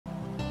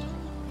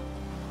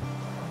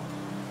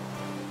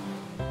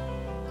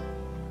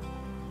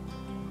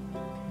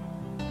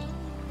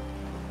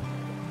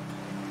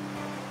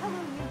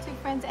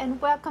friends,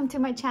 and welcome to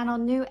my channel,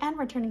 new and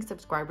returning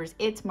subscribers.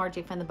 It's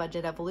Margie from the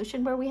Budget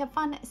Evolution, where we have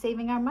fun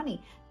saving our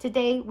money.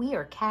 Today we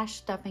are cash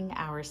stuffing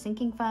our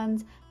sinking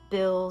funds,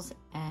 bills,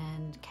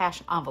 and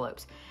cash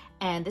envelopes.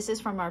 And this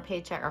is from our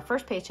paycheck, our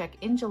first paycheck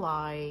in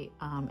July,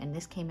 and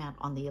this came out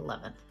on the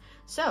 11th.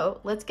 So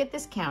let's get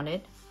this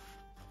counted.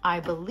 I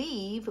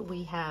believe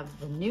we have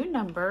the new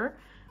number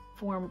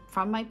from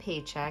my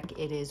paycheck.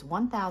 It is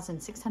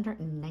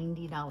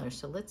 $1,690.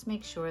 So let's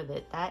make sure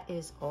that that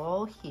is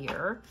all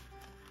here.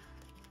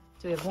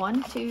 So we have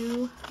 1,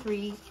 2,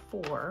 3,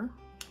 4,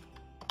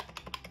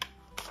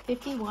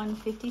 51,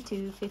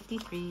 52,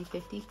 53,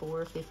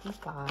 54,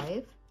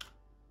 55,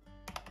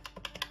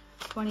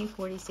 20,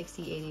 40,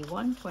 60,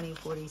 81, 20,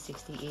 40,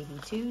 60,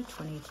 82,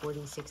 20,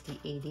 40, 60,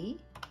 80.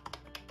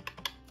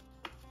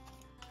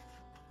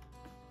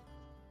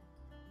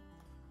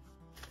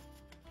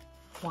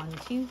 1,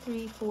 2,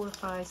 3, 4,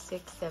 5,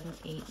 6, 7,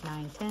 8,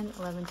 9, 10,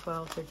 11,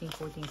 12, 13,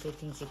 14,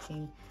 15,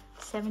 16,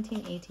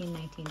 17, 18,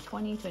 19,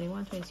 20,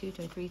 21, 22,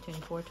 23,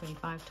 24,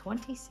 25,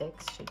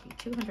 26, should be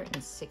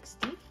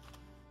 260.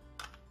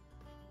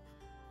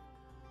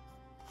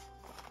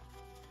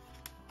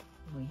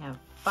 We have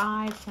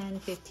 5, 10,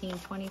 15,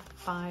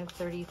 25,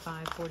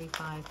 35,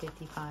 45,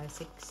 55,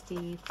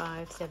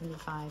 65,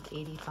 75,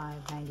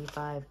 85,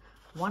 95,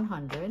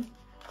 100.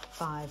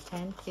 5,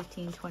 10,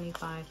 15,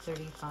 25,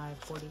 35,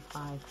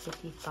 45,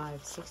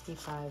 55,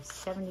 65,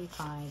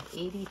 75,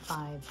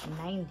 85,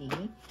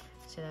 90.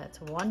 So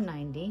that's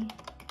 190.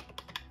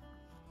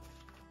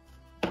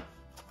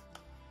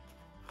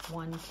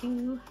 1,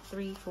 2,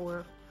 3,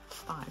 4,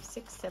 5,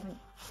 6, 7,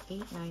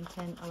 8, 9,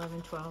 10,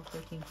 11, 12,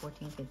 13,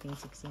 14, 15,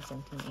 16,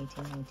 17,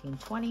 18, 19,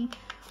 20.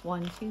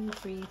 1, 2,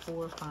 3,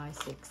 4, 5,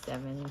 6,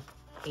 7,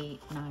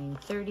 8, 9,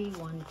 30,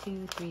 1,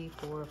 2, 3,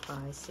 4,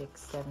 5,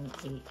 6, 7,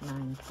 8,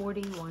 9,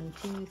 40, 1,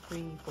 2,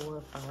 3,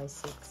 4, 5,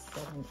 6,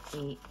 7,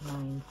 8,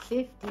 9,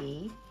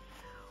 50,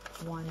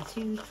 1,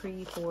 2,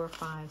 3, 4,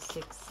 5,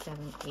 6,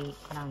 7, 8,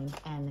 9,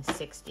 and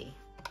 60.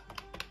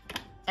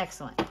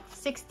 Excellent.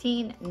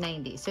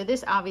 1690. So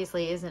this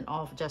obviously isn't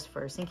all just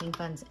for sinking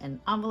funds and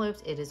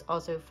envelopes. It is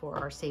also for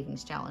our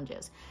savings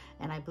challenges.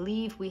 And I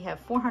believe we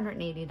have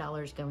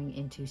 $480 going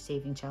into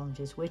saving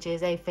challenges, which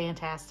is a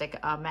fantastic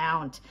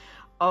amount.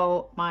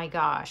 Oh my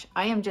gosh.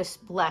 I am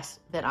just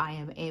blessed that I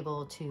am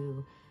able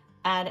to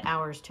add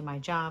hours to my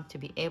job to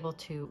be able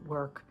to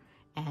work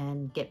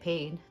and get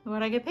paid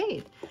what I get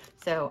paid.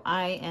 So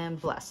I am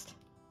blessed.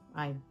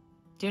 I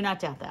do not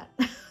doubt that.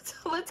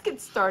 So let's get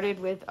started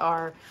with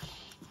our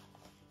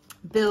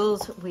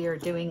bills. We are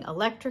doing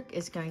electric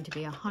is going to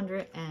be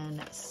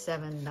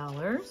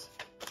 $107.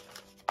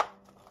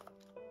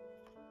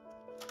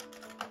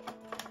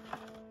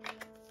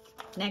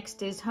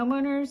 Next is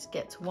homeowners,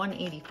 gets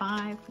 $185,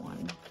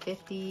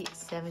 $150,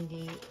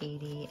 $70,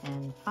 $80,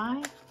 and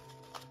 $5.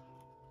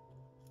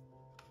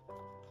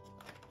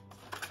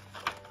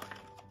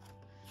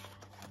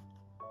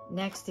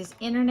 Next is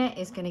internet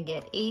is going to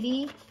get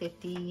 $80,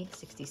 $50,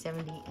 $60,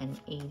 $70, and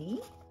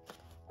 $80.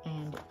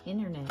 And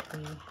internet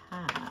we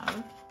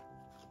have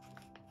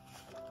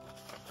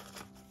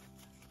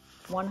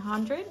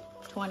 $100,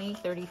 $20,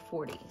 $30,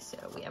 $40. So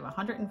we have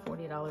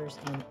 $140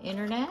 in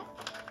internet,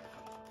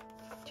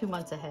 2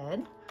 months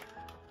ahead.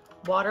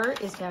 Water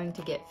is going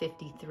to get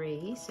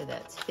 $53, so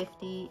that's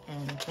 50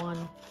 and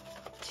 1,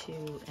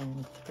 2,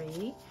 and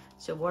 3.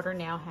 So water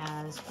now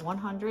has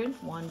 100,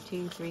 1,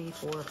 2, 3,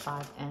 4,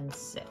 5, and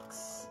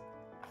 6.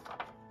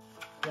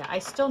 Yeah, I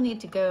still need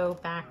to go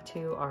back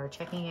to our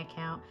checking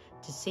account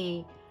to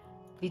see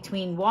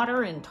between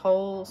water and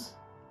tolls.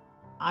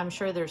 I'm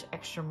sure there's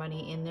extra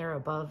money in there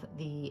above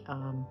the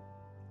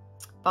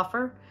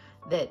buffer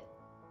that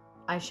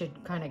I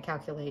should kind of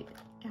calculate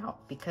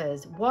out,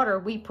 because water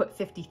we put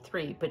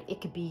 53, but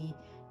it could be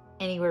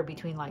anywhere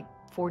between like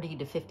 $40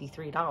 to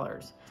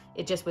 $53.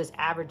 It just was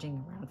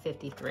averaging around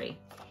 53.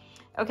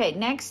 Okay,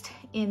 next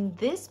in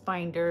this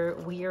binder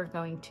we are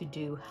going to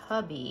do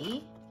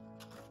hubby.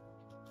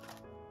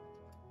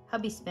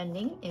 Hubby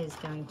spending is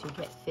going to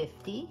get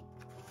 50.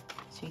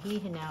 So he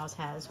now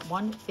has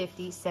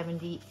 150,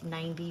 70,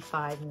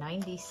 95,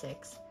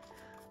 96.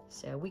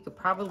 So we could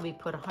probably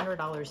put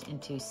 $100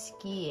 into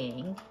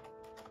skiing.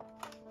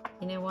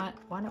 You know what?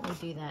 Why don't we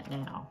do that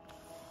now?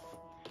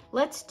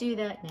 Let's do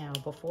that now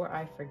before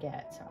I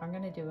forget. So I'm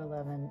going to do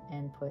 11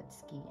 and put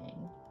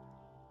skiing.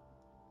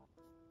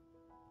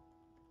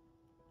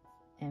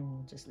 And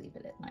we'll just leave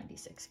it at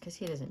 96 because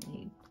he doesn't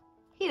need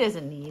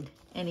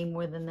any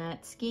more than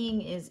that.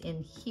 Skiing is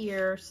in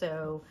here,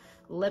 so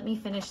let me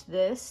finish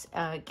this.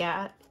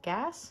 Gas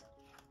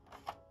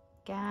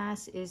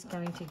is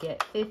going to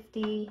get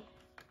 50.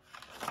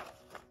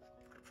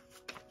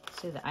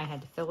 So that I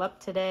had to fill up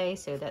today,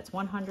 so that's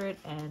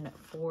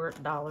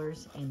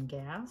 $104 in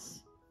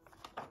gas.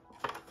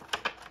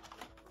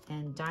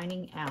 And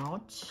dining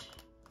out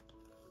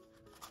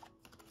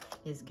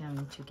is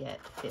going to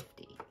get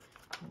 50.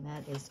 And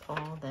that is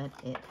all that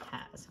it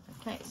has.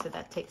 Okay, so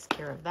that takes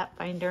care of that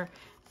binder.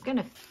 I'm going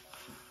to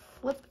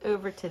flip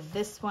over to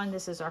this one.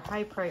 This is our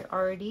high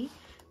priority.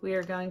 we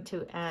are going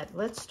to add,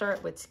 let's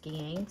start with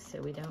skiing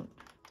so we don't,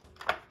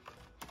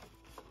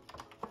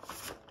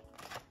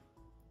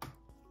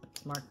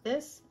 let's mark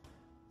this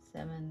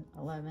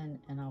 7-11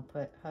 and I'll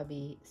put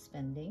hubby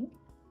spending.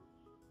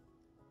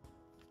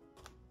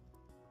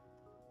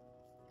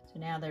 So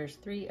now there's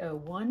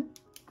 301.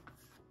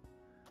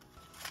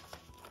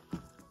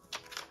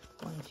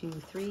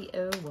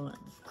 12301.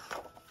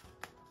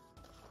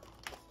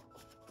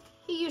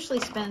 He usually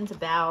spends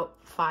about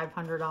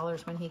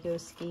 $500 when he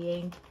goes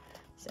skiing,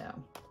 so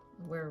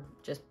we're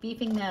just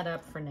beefing that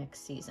up for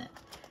next season.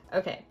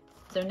 Okay,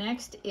 so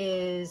next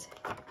is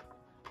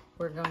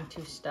we're going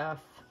to stuff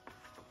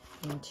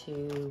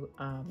into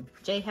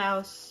J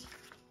House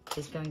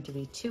is going to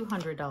be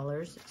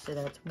 $200, so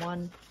that's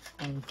 1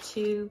 and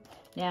 2.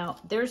 Now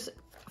there's,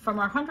 from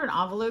our 100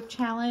 envelope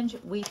challenge,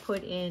 we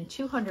put in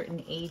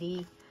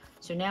 280.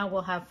 So now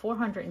we'll have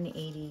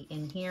 480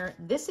 in here.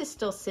 This is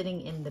still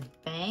sitting in the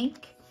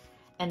bank,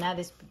 and that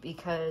is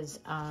because,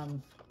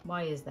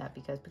 why is that?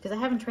 Because I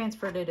haven't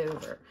transferred it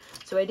over.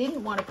 So I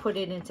didn't want to put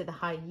it into the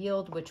high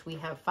yield, which we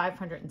have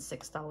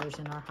 $506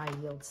 in our high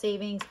yield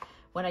savings.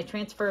 When I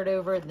transfer it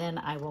over, then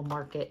I will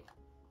mark it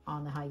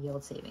on the high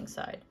yield savings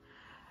side.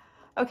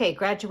 Okay,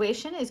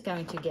 graduation is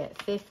going to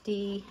get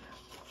 50.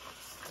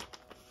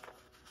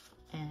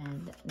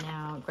 And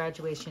now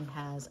graduation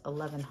has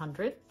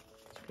 1,100.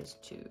 Is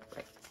 2,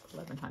 right,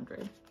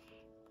 1,100.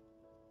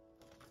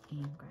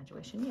 And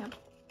graduation, yep.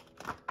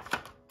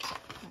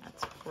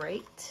 That's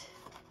great.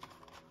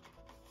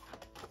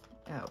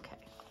 Okay,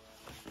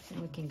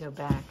 and we can go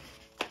back.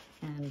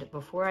 And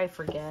before I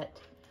forget,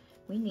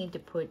 we need to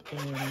put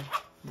in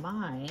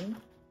mine.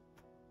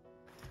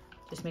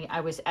 Just me, I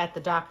was at the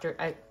doctor.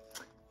 I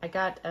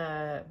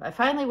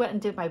finally went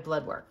and did my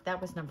blood work. That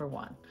was number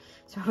 1.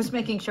 So I was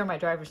making sure my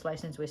driver's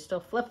license was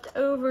still flipped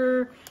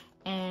over.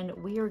 And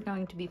we are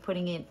going to be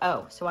putting in,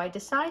 so I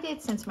decided,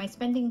 since my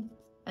spending,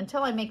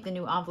 until I make the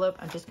new envelope,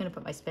 I'm just going to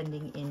put my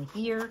spending in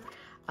here,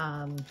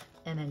 and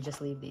then just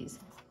leave these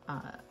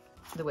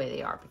the way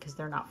they are because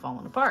they're not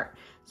falling apart.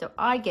 So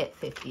I get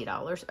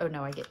 $50. Oh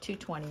no, I get 2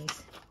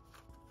 20s.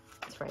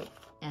 That's right,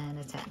 and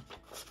a 10.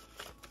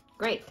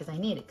 Great, because I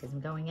need it because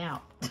I'm going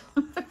out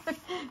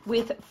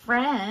with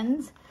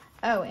friends.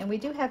 Oh, and we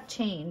do have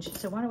change,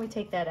 so why don't we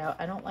take that out?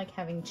 I don't like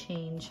having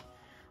change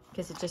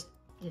because it just,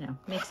 you know,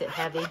 makes it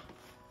heavy,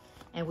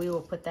 and we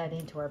will put that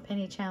into our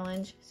penny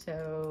challenge.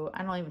 So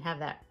I don't even have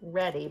that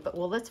ready, but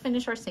well, let's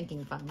finish our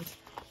sinking funds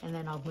and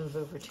then I'll move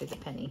over to the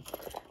penny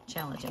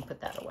challenge and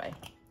put that away.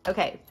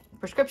 Okay,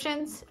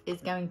 prescriptions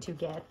is going to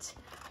get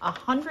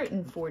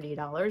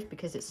 $140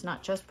 because it's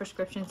not just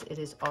prescriptions, it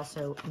is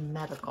also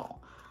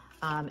medical.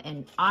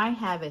 And I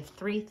have a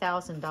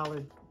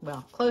 $3,000,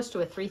 well, close to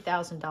a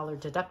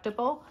 $3,000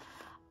 deductible,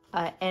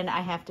 and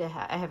I have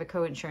a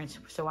co-insurance,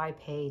 so I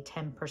pay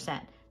 10%.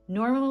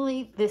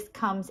 Normally, this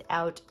comes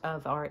out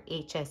of our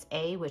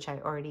HSA, which I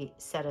already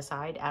set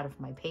aside out of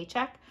my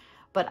paycheck,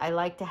 but I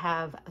like to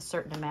have a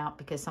certain amount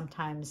because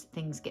sometimes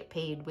things get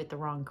paid with the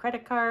wrong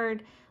credit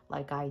card,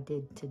 like I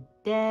did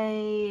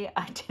today.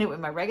 I did it with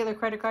my regular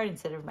credit card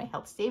instead of my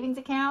health savings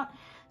account.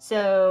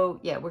 So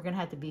yeah, we're gonna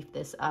have to beef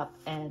this up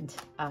and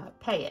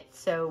pay it.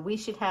 So we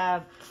should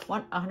have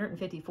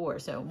 154.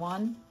 So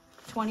 1,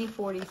 20,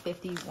 40,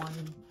 50,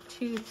 1,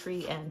 2,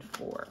 3, and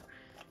 4.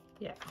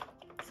 Yeah.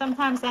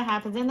 Sometimes that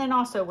happens. And then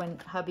also when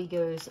hubby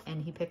goes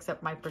and he picks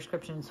up my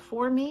prescriptions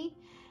for me,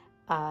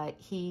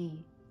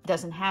 he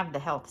doesn't have the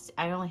health.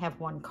 I only have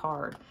one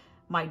card.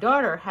 My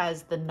daughter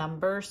has the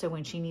number, so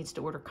when she needs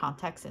to order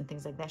contacts and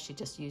things like that, she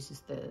just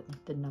uses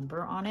the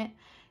number on it.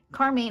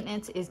 Car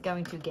maintenance is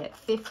going to get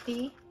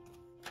 50.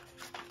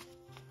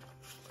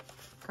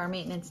 Car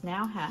maintenance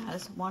now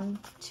has 1,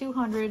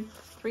 200,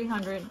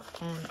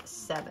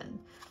 307.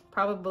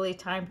 Probably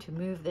time to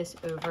move this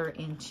over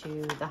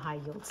into the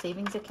high yield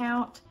savings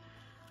account.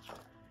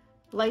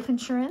 Life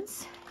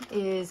insurance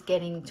is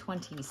getting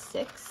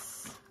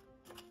 26.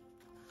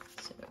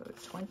 So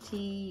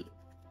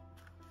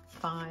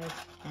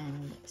 25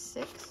 and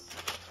 6.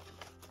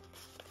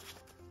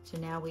 So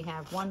now we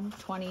have 1,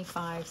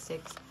 25,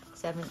 6,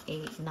 7,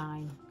 8,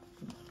 9,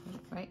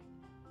 right?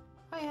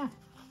 Oh yeah.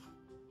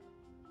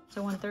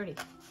 So 130.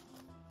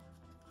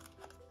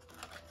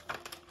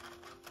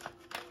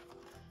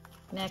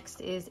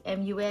 Next is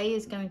MUA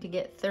is going to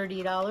get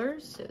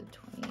 $30, so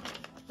 20,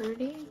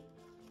 30.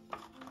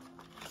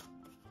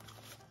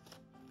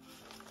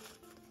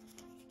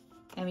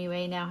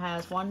 MUA now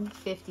has 1,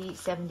 50,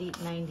 70,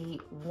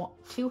 90,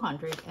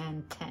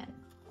 210.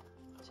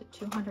 So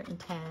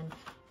 210,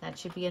 that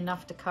should be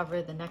enough to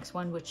cover the next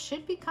one, which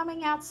should be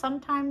coming out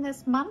sometime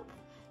this month.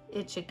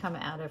 It should come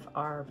out of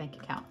our bank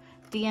account.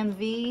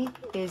 DMV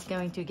is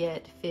going to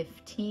get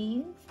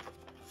 15.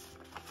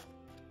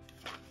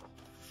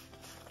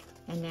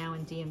 And now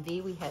in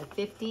DMV, we have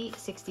 50,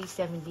 60,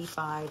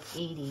 75,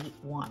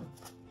 81.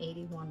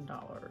 $81.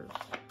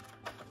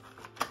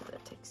 So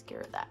that takes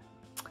care of that.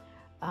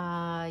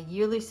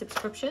 Yearly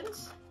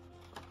subscriptions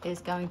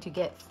is going to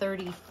get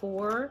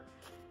 34.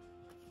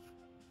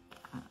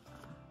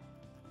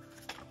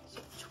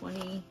 So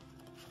 20,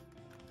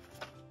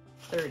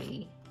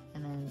 30,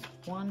 and then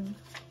 1,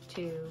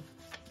 2,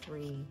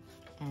 3,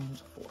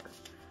 and 4.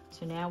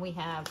 So now we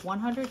have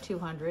 100,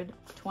 200,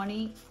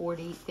 20,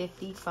 40,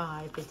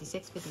 55,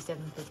 56,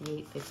 57,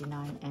 58,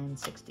 59, and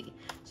 60.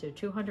 So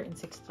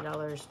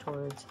 $260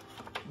 towards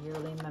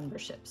yearly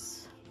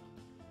memberships.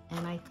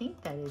 And I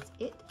think that is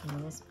it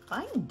in this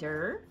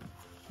binder.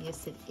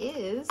 Yes, it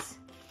is.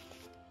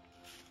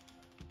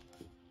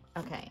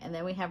 Okay, and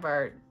then we have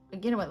our,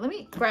 you know what, let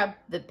me grab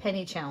the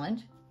penny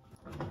challenge.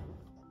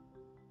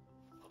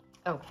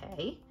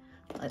 Okay,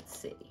 let's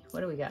see.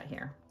 What do we got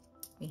here?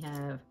 We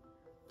have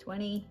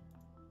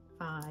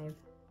 25,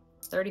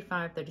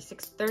 35,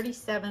 36,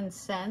 37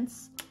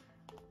 cents.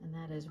 And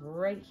that is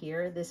right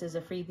here. This is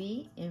a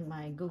freebie in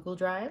my Google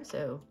Drive.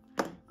 So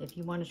if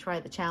you want to try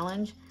the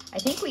challenge, I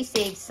think we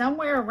saved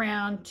somewhere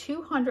around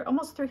 $200,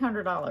 almost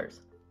 $300.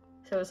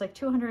 So it's like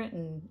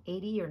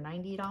 $280 or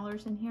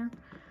 $90 in here.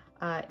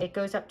 It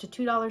goes up to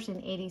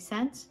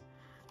 $2.80.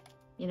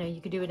 You know,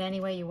 you could do it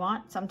any way you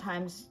want.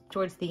 Sometimes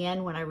towards the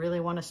end, when I really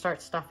want to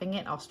start stuffing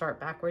it, I'll start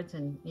backwards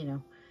and, you know,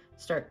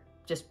 start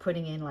just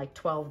putting in like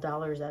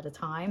 $12 at a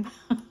time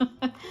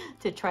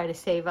to try to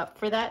save up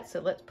for that.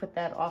 So let's put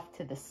that off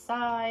to the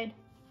side.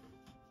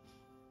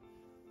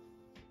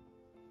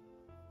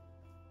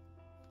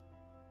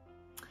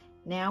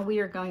 Now we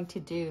are going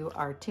to do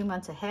our 2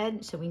 months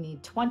ahead. So we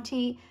need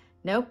 20.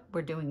 Nope,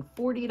 we're doing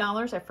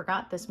 $40. I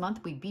forgot this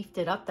month we beefed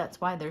it up.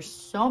 That's why there's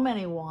so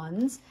many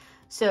ones.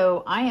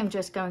 So I am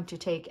just going to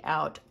take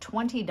out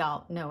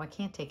 $20. No, I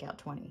can't take out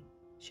 20.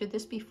 Should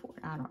this be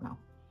 40? I don't know.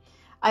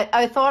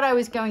 I thought I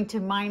was going to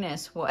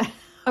minus what,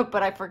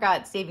 but I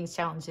forgot savings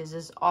challenges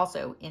is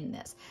also in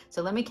this.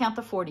 So let me count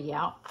the 40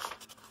 out.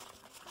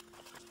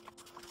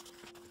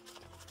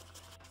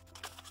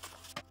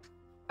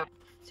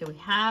 So we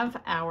have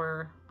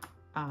our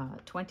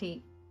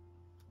 20.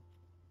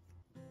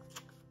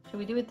 Should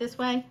we do it this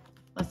way?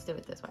 Let's do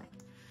it this way.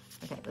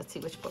 Okay, let's see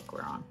which book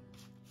we're on.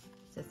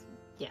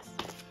 Yes.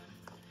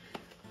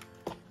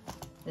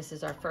 This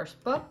is our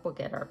first book. We'll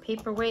get our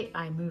paperweight.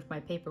 I moved my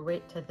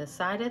paperweight to the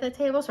side of the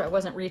table so I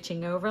wasn't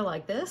reaching over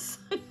like this.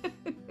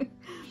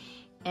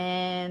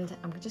 And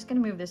I'm just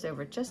gonna move this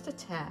over just a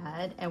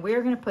tad. And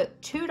we're gonna put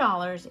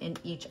 $2 in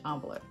each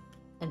envelope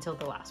until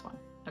the last one.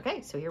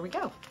 Okay, so here we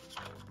go.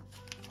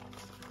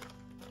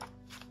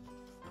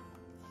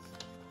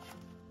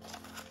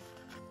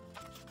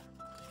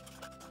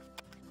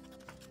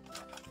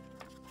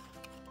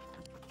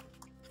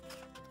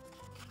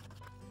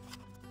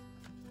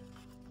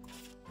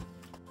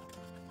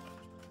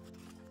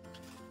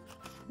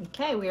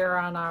 Okay, we are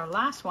on our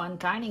last one,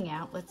 dining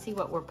out. Let's see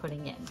what we're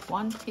putting in.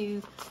 1,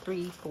 2,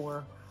 3,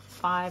 4,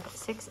 5,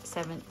 6,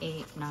 7,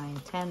 8,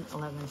 9, 10,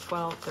 11,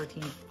 12,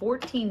 13,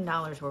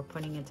 $14 we're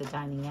putting into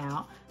dining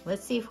out.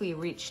 Let's see if we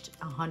reached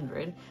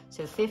 100.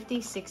 So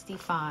 50,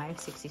 65,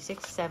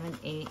 66, 7,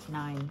 8,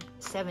 9,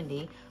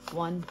 70.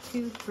 1,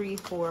 2, 3,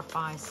 4,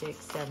 5, 6,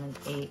 7,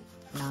 8,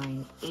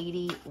 9,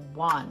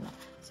 81.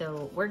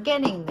 So we're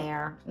getting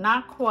there.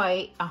 Not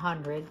quite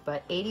 100,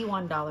 but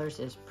 $81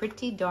 is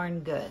pretty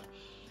darn good.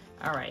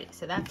 All right,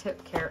 so that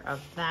took care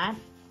of that.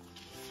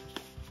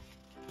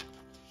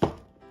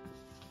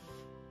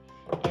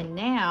 And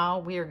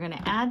now we are going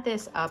to add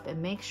this up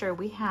and make sure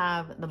we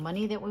have the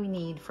money that we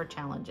need for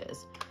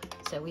challenges.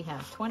 So we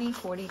have 20,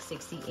 40,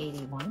 60,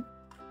 81.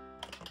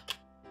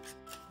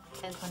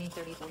 10, 20,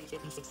 30, 40,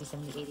 50, 60,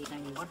 70, 80,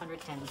 90,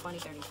 100, 10, 20,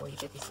 30, 40,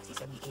 50, 60,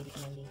 70, 80,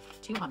 90,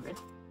 200.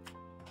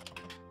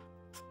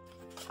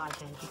 5,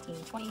 10, 15,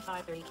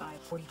 25, 35,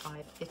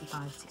 45,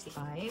 55,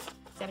 65,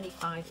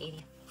 75,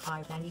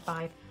 85,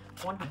 95,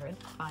 100,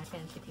 5,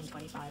 10, 15,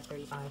 25,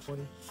 35,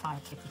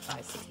 45,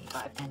 55,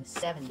 65, and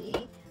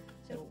 70.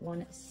 So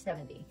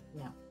 170.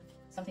 No,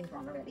 something's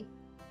wrong already.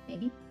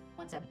 Maybe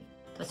 170.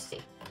 Let's see.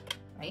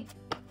 Right?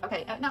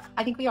 Okay, no,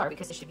 I think we are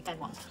because there should be 10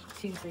 ones.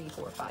 2, 3,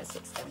 4, 5,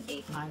 6, 7,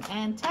 8, 9,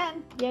 and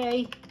 10.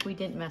 Yay! We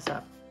didn't mess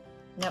up.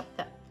 Nope.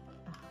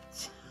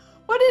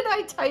 What did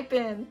I type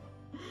in?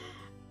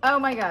 Oh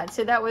my God,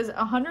 so that was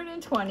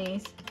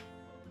 120s,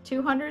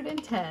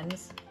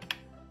 210s,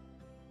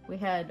 we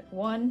had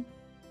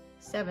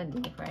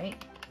 170,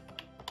 right?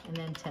 And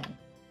then 10,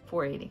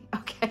 480,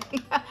 okay.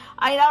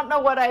 I don't know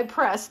what I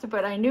pressed,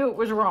 but I knew it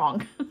was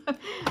wrong.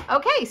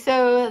 Okay,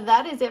 so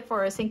that is it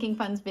for a Sinking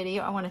Funds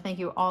video. I wanna thank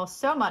you all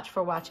so much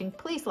for watching.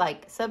 Please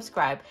like,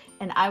 subscribe,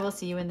 and I will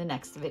see you in the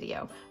next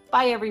video.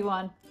 Bye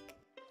everyone.